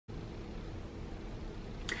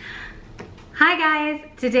Hi guys!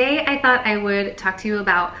 Today I thought I would talk to you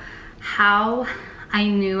about how I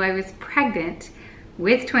knew I was pregnant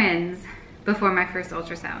with twins before my first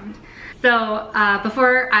ultrasound. So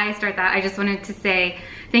before I start that, I just wanted to say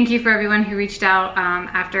thank you for everyone who reached out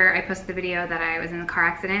after I posted the video that I was in a car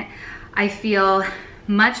accident. I feel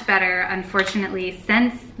much better. Unfortunately,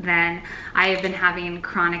 since then, I have been having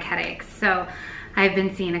chronic headaches. So I've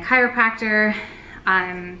been seeing a chiropractor.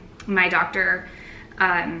 My doctor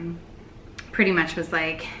pretty much was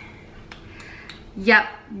like, yep,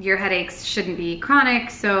 your headaches shouldn't be chronic.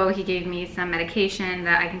 So he gave me some medication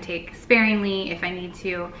that I can take sparingly if I need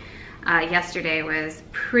to. Yesterday was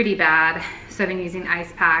pretty bad. So I've been using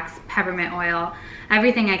ice packs, peppermint oil,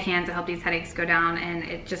 everything I can to help these headaches go down, and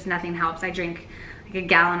it just, nothing helps. I drink like a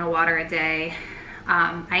gallon of water a day.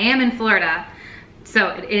 I am in Florida, so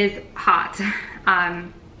it is hot. So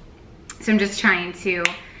I'm just trying to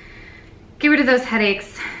get rid of those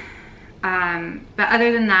headaches. But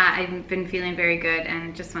other than that, I've been feeling very good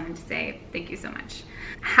and just wanted to say thank you so much.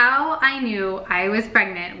 How I knew I was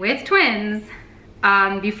pregnant with twins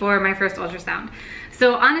before my first ultrasound.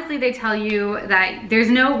 So honestly, they tell you that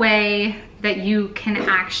there's no way that you can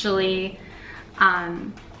actually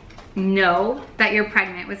know that you're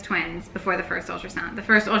pregnant with twins before the first ultrasound. The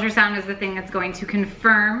first ultrasound is the thing that's going to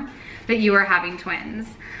confirm that you are having twins.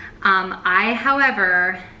 I,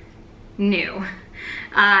 however, knew.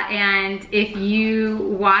 And if you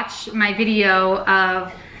watch my video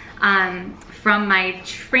of from my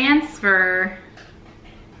transfer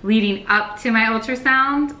leading up to my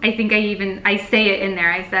ultrasound, I think I say it in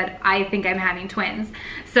there. I said, I think I'm having twins.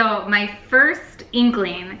 So my first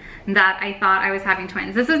inkling that I thought I was having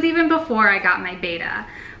twins, this was even before I got my beta,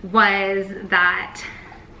 was that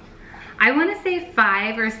I want to say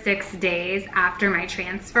 5 or 6 days after my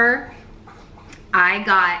transfer, I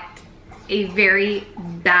got a very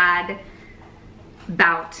bad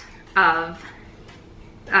bout of,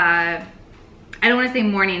 I don't want to say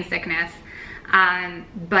morning sickness,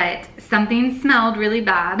 but something smelled really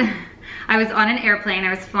bad. I was on an airplane.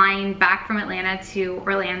 I was flying back from Atlanta to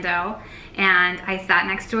Orlando, and I sat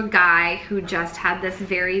next to a guy who just had this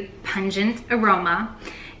very pungent aroma,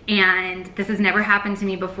 and this has never happened to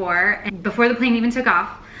me before. And before the plane even took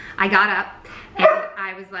off, I got up and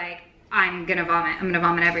I was like, I'm gonna vomit. I'm gonna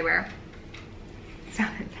vomit everywhere. Stop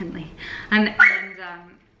it, Finley. Come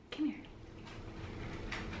here.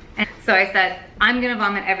 And so I said, I'm gonna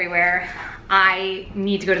vomit everywhere. I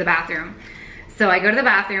need to go to the bathroom. So I go to the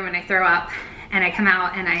bathroom and I throw up, and I come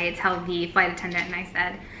out and I tell the flight attendant, and I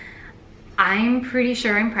said, I'm pretty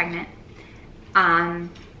sure I'm pregnant, and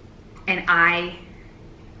I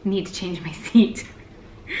need to change my seat.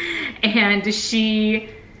 And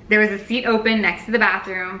there was a seat open next to the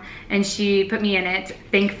bathroom, and she put me in it,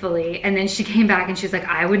 thankfully. And then she came back and she's like,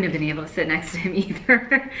 I wouldn't have been able to sit next to him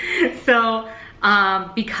either. So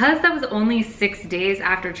because that was only 6 days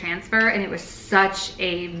after transfer, and it was such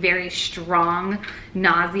a very strong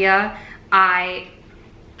nausea, I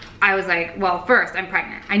was like, well, first, I'm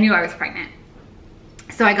pregnant. I knew I was pregnant.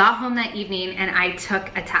 So I got home that evening and I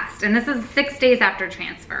took a test. And this is 6 days after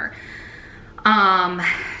transfer.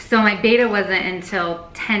 So my beta wasn't until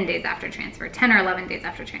 10 days after transfer, 10 or 11 days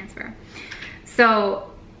after transfer.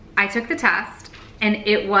 So I took the test, and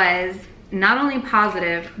it was not only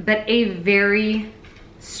positive, but a very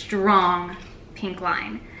strong pink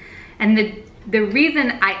line. And the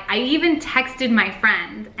reason I even texted my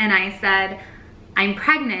friend and I said, I'm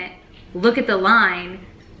pregnant, look at the line,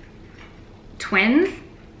 twins,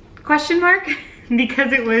 question mark,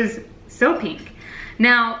 because it was so pink.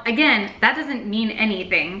 Now, again, that doesn't mean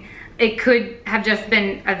anything. It could have just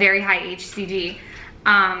been a very high HCG.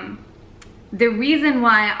 The reason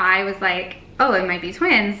why I was like, oh, it might be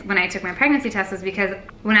twins when I took my pregnancy test was because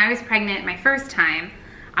when I was pregnant my first time,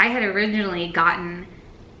 I had originally gotten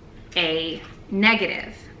a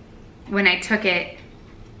negative. When I took it,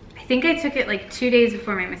 I think I took it like 2 days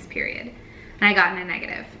before my missed period, and I got a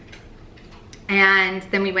negative. And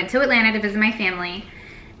then we went to Atlanta to visit my family,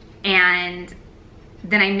 and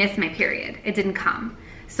then I missed my period. It didn't come.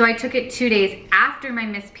 So I took it 2 days after my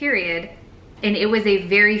missed period, and it was a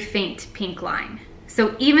very faint pink line.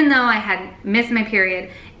 So even though I had missed my period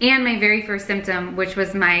and my very first symptom, which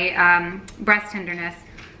was my breast tenderness,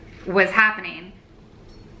 was happening,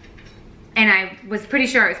 and I was pretty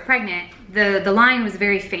sure I was pregnant, the line was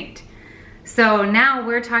very faint. So now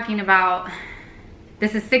we're talking about,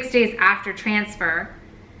 this is 6 days after transfer,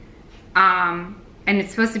 and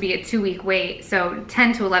it's supposed to be a 2-week wait, so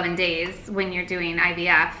 10 to 11 days when you're doing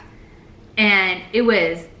IVF. And it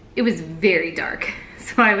was very dark.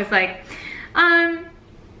 So I was like, I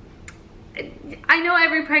know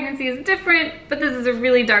every pregnancy is different, but this is a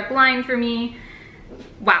really dark line for me.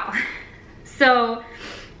 Wow. So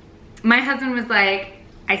my husband was like,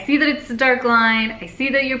 I see that it's a dark line, I see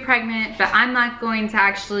that you're pregnant, but I'm not going to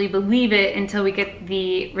actually believe it until we get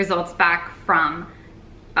the results back from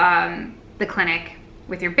the clinic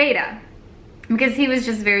with your beta. Because he was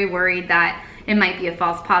just very worried that it might be a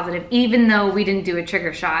false positive, even though we didn't do a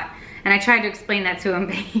trigger shot. And I tried to explain that to him,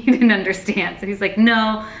 but he didn't understand. So he's like,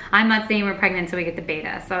 no, I'm not saying we're pregnant until we get the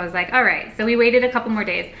beta. So I was like, all right. So we waited a couple more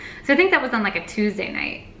days. So I think that was on like a Tuesday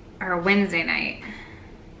night or a Wednesday night.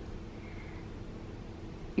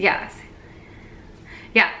 Yes.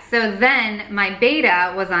 Yeah, so then my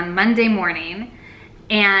beta was on Monday morning,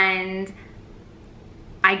 and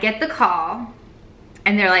I get the call,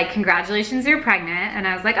 and they're like, congratulations, you're pregnant. And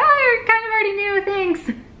I was like, oh, I kind of already knew,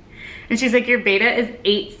 thanks. And she's like, your beta is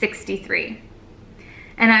 863.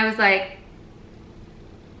 And I was like,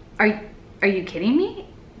 are you kidding me?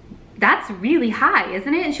 That's really high,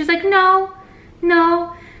 isn't it? And she was like, no.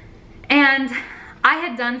 And I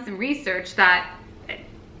had done some research that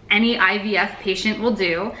any IVF patient will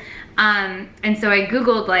do. And so I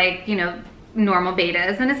Googled, like, you know, normal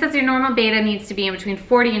betas, and it says your normal beta needs to be in between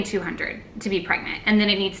 40 and 200 to be pregnant, and then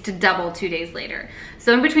it needs to double 2 days later.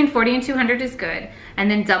 So in between 40 and 200 is good,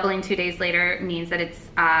 and then doubling 2 days later means that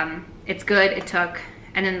it's good, it took,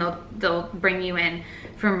 and then they'll bring you in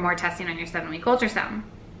for more testing on your 7-week ultrasound.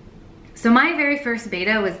 So my very first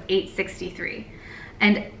beta was 863,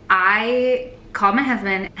 and I called my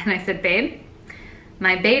husband and I said, babe,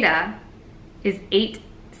 my beta is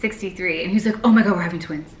 863, and he's like, oh my God, we're having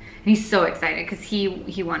twins. And he's so excited because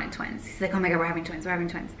he wanted twins. He's like, oh my God, we're having twins.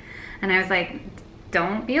 And I was like,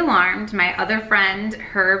 don't be alarmed. My other friend,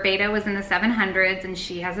 her beta was in the 700s, and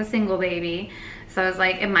she has a single baby. So I was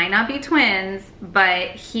like, it might not be twins, but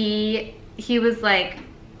he was like,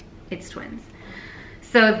 it's twins.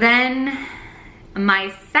 So then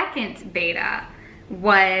my second beta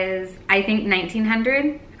was, I think,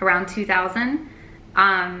 1900, around 2000,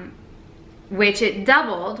 which it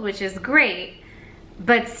doubled, which is great.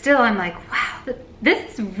 But still, I'm like, wow,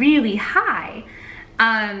 this is really high.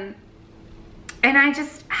 And I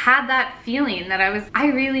just had that feeling that I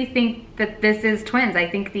really think that this is twins. I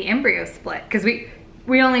think the embryo split, because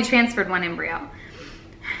we only transferred one embryo.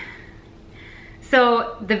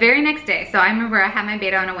 So the very next day, so I remember I had my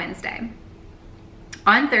beta on a Wednesday.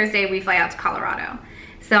 On Thursday, we fly out to Colorado.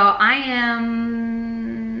 So I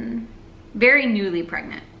am very newly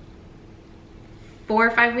pregnant. 4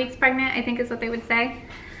 or 5 weeks pregnant, I think is what they would say.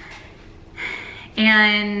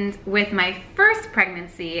 And with my first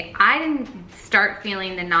pregnancy, I didn't start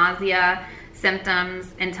feeling the nausea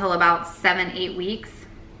symptoms until about 7-8 weeks.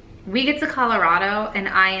 We get to Colorado and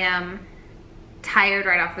I am tired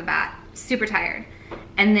right off the bat, super tired.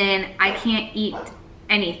 And then I can't eat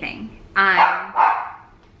anything. I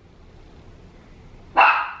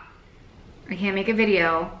can't make a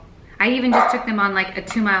video. I even just took them on like a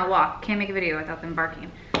 2-mile walk. Can't make a video without them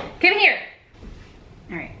barking. Come here.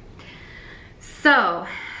 All right. So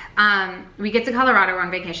we get to Colorado, we're on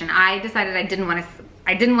vacation. I decided I didn't want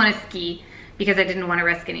to ski because I didn't want to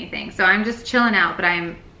risk anything. So I'm just chilling out, but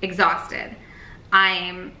I'm exhausted.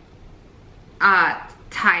 I'm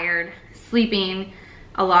tired, sleeping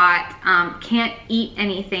a lot, can't eat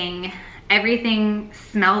anything. Everything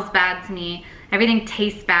smells bad to me. Everything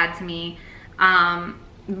tastes bad to me.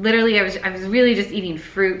 Literally, I was really just eating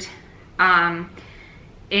fruit. And,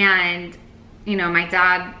 you know, my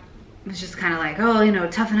dad was just kind of like, oh, you know,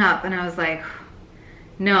 toughen up. And I was like,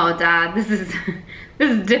 no, Dad, this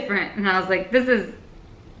is different. And I was like,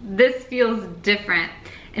 this feels different.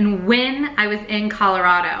 And when I was in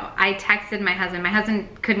Colorado, I texted my husband. My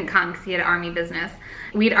husband couldn't come because he had Army business.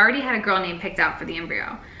 We'd already had a girl name picked out for the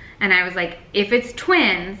embryo. And I was like, if it's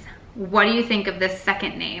twins, what do you think of this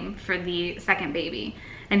second name for the second baby?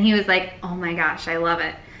 And he was like, oh my gosh, I love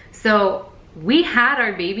it. So we had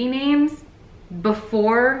our baby names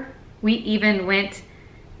before we even went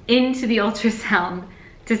into the ultrasound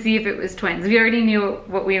to see if it was twins. We already knew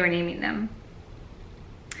what we were naming them.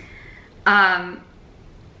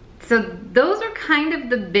 So those are kind of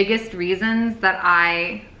the biggest reasons that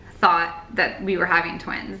I thought that we were having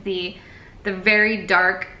twins. The very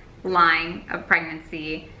dark line of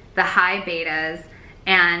pregnancy, the high betas,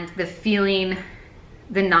 and the feeling,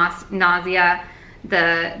 the nausea,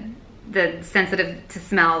 the sensitive to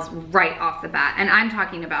smells right off the bat. And I'm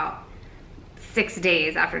talking about 6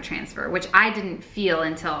 days after transfer, which I didn't feel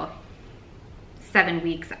until 7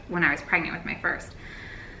 weeks when I was pregnant with my first.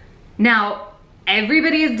 Now,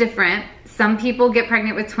 everybody is different. Some people get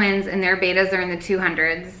pregnant with twins and their betas are in the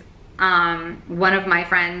 200s. One of my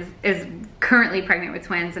friends is currently pregnant with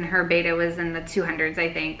twins, and her beta was in the 200s,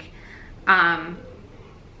 I think.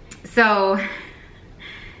 So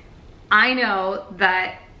I know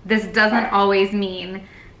that this doesn't always mean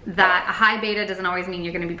that a high beta doesn't always mean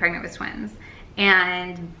you're going to be pregnant with twins.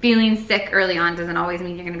 And feeling sick early on doesn't always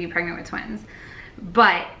mean you're going to be pregnant with twins.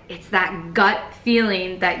 But it's that gut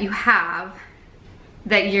feeling that you have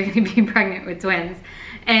that you're going to be pregnant with twins.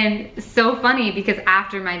 And so funny, because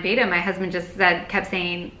after my beta, my husband just kept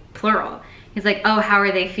saying plural. He's like, oh, how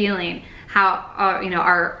are they feeling? How, you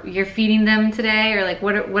know, you're feeding them today? Or like,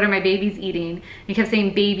 what are my babies eating? And he kept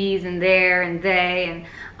saying babies and there and they,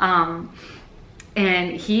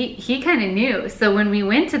 and he kind of knew. So when we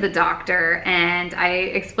went to the doctor, and I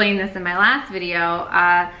explained this in my last video,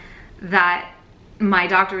 that my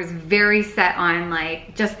doctor was very set on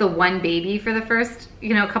like just the one baby for the first,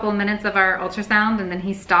 you know, couple of minutes of our ultrasound, and then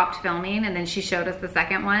he stopped filming, and then she showed us the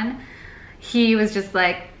second one. He was just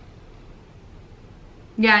like,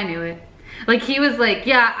 yeah, I knew it. Like, he was like,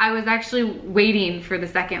 yeah, I was actually waiting for the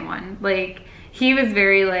second one. Like, he was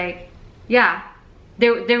very like, yeah,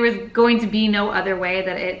 there was going to be no other way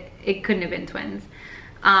that it couldn't have been twins.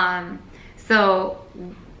 So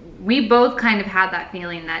we both kind of had that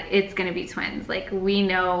feeling that it's gonna be twins. Like, we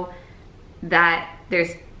know that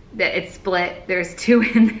it's split, there's two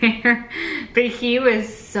in there, but he was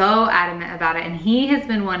so adamant about it, and he has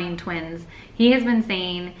been wanting twins. He has been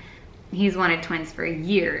saying he's wanted twins for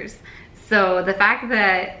years. So the fact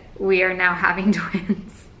that we are now having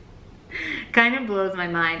twins kind of blows my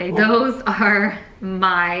mind. Those are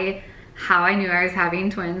how I knew I was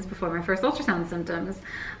having twins before my first ultrasound symptoms.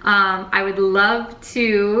 I would love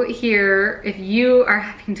to hear, if you are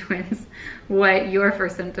having twins, what your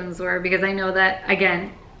first symptoms were, because I know that,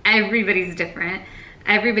 again, everybody's different.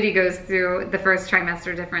 Everybody goes through the first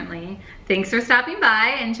trimester differently. Thanks for stopping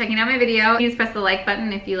by and checking out my video. Please press the like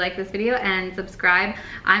button if you like this video, and subscribe.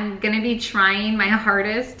 I'm gonna be trying my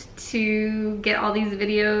hardest to get all these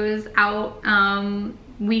videos out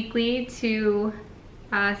weekly to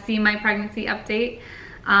see my pregnancy update.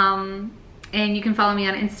 And you can follow me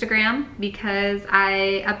on Instagram, because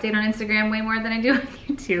I update on Instagram way more than I do on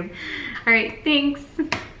YouTube. All right, thanks.